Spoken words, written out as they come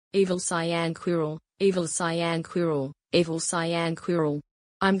Evil Cyan Quirrel, evil Cyan Quirrel, evil Cyan Quirrel.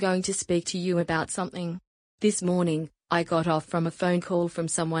 I'm going to speak to you about something. This morning, I got off from a phone call from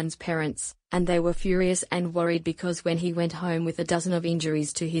someone's parents, and they were furious and worried because when he went home with a dozen of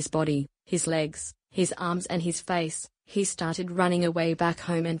injuries to his body, his legs, his arms and his face, he started running away back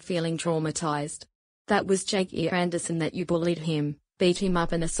home and feeling traumatized. That was Jake Anderson that you bullied him, beat him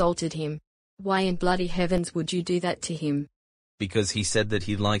up and assaulted him. Why in bloody heavens would you do that to him? Because he said that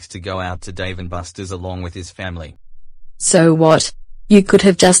he likes to go out to Dave and Buster's along with his family. So what? You could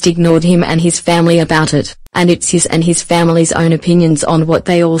have just ignored him and his family about it, and it's his and his family's own opinions on what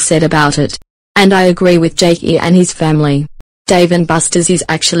they all said about it. And I agree with Jake and his family. Dave and Buster's is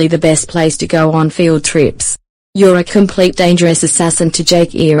actually the best place to go on field trips. You're a complete dangerous assassin to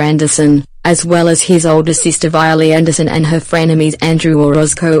Jake Anderson, as well as his older sister Violet Anderson and her frenemies Andrew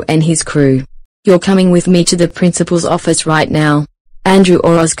Orozco and his crew. You're coming with me to the principal's office right now. Andrew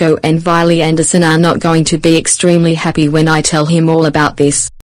Orozco and Violet Anderson are not going to be extremely happy when I tell him all about this.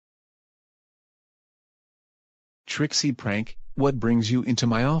 Trixie Prank, what brings you into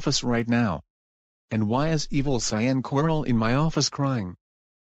my office right now? And why is evil Cyan Quirrel in my office crying?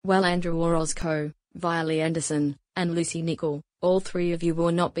 Well, Andrew Orozco, Violet Anderson, and Lucy Nickel, all three of you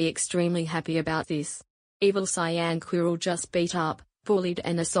will not be extremely happy about this. Evil Cyan Quirrel just beat up, bullied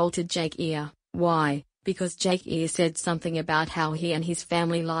and assaulted Jake Ear. Why? Because Jake Ear said something about how he and his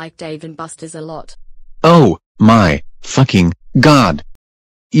family like Dave and Buster's a lot. Oh, my fucking god.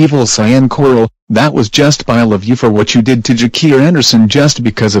 Evil Cyan Quirrel, that was just bile of you for what you did to Jake Anderson just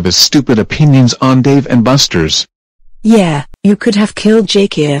because of his stupid opinions on Dave and Buster's. Yeah, you could have killed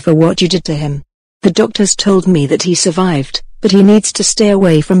Jake for what you did to him. The doctors told me that he survived, but he needs to stay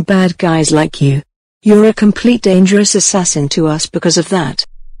away from bad guys like you. You're a complete dangerous assassin to us because of that.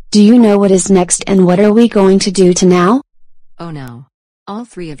 Do you know what is next and what are we going to do to now? Oh no. All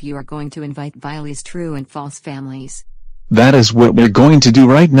three of you are going to invite Violet's true and false families. That is what we're going to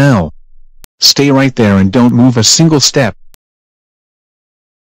do right now. Stay right there and don't move a single step.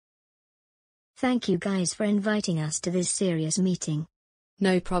 Thank you guys for inviting us to this serious meeting.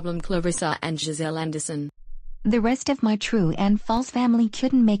 No problem, Clarissa and Giselle Anderson. The rest of my true and false family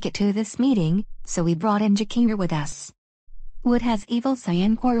couldn't make it to this meeting, so we brought in Jake with us. What has evil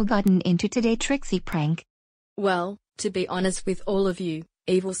Cyan Quirrel gotten into today, Trixie Prank? Well, to be honest with all of you,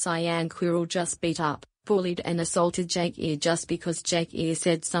 evil Cyan Quirrel just beat up, bullied and assaulted Jake Ear just because Jake Ear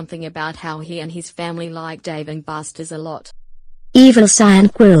said something about how he and his family like Dave and Buster's a lot. Evil Cyan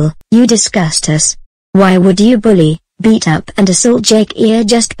Quirrel, you disgust us. Why would you bully, beat up and assault Jake Ear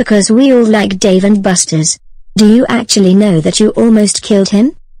just because we all like Dave and Buster's? Do you actually know that you almost killed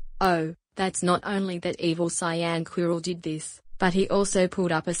him? Oh, that's not only that evil Cyan Quirrel did this, but he also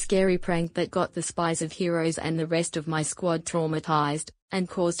pulled up a scary prank that got the Spies of Heroes and the rest of my squad traumatized, and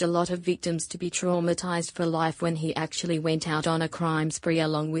caused a lot of victims to be traumatized for life when he actually went out on a crime spree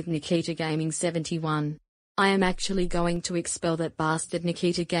along with Nikita Gaming 71. I am actually going to expel that bastard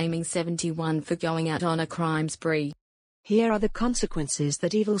Nikita Gaming 71 for going out on a crime spree. Here are the consequences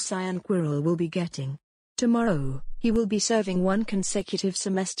that evil Cyan Quirrel will be getting. Tomorrow, he will be serving 1 consecutive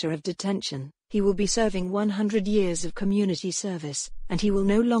semester of detention, he will be serving 100 years of community service, and he will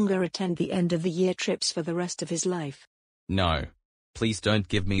no longer attend the end-of-the-year trips for the rest of his life. No. Please don't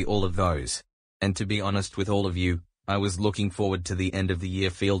give me all of those. And to be honest with all of you, I was looking forward to the end-of-the-year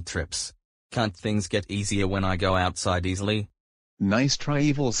field trips. Can't things get easier when I go outside easily? Nice try,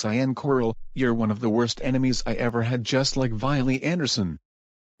 evil Cyan Quirrel, you're one of the worst enemies I ever had, just like Violet Anderson.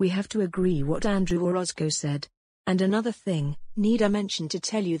 We have to agree what Andrew Orozco said. And another thing, need I mention to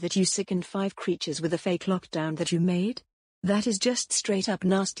tell you that you sickened 5 creatures with a fake lockdown that you made? That is just straight up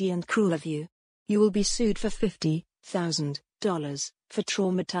nasty and cruel of you. You will be sued for $50,000 for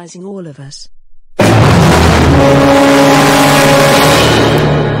traumatizing all of us.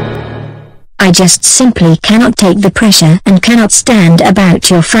 I just simply cannot take the pressure and cannot stand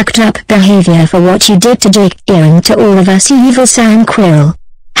about your fucked up behavior for what you did to Jake Ear and to all of us, evil Cyan Quirrel.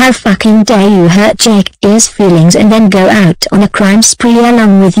 How fucking dare you hurt Jake Ear's feelings and then go out on a crime spree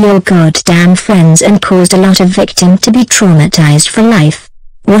along with your goddamn friends and caused a lot of victims to be traumatized for life.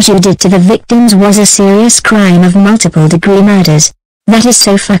 What you did to the victims was a serious crime of multiple degree murders. That is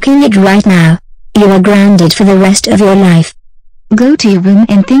so fucking it right now. You are grounded for the rest of your life. Go to your room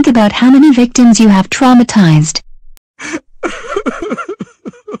and think about how many victims you have traumatized.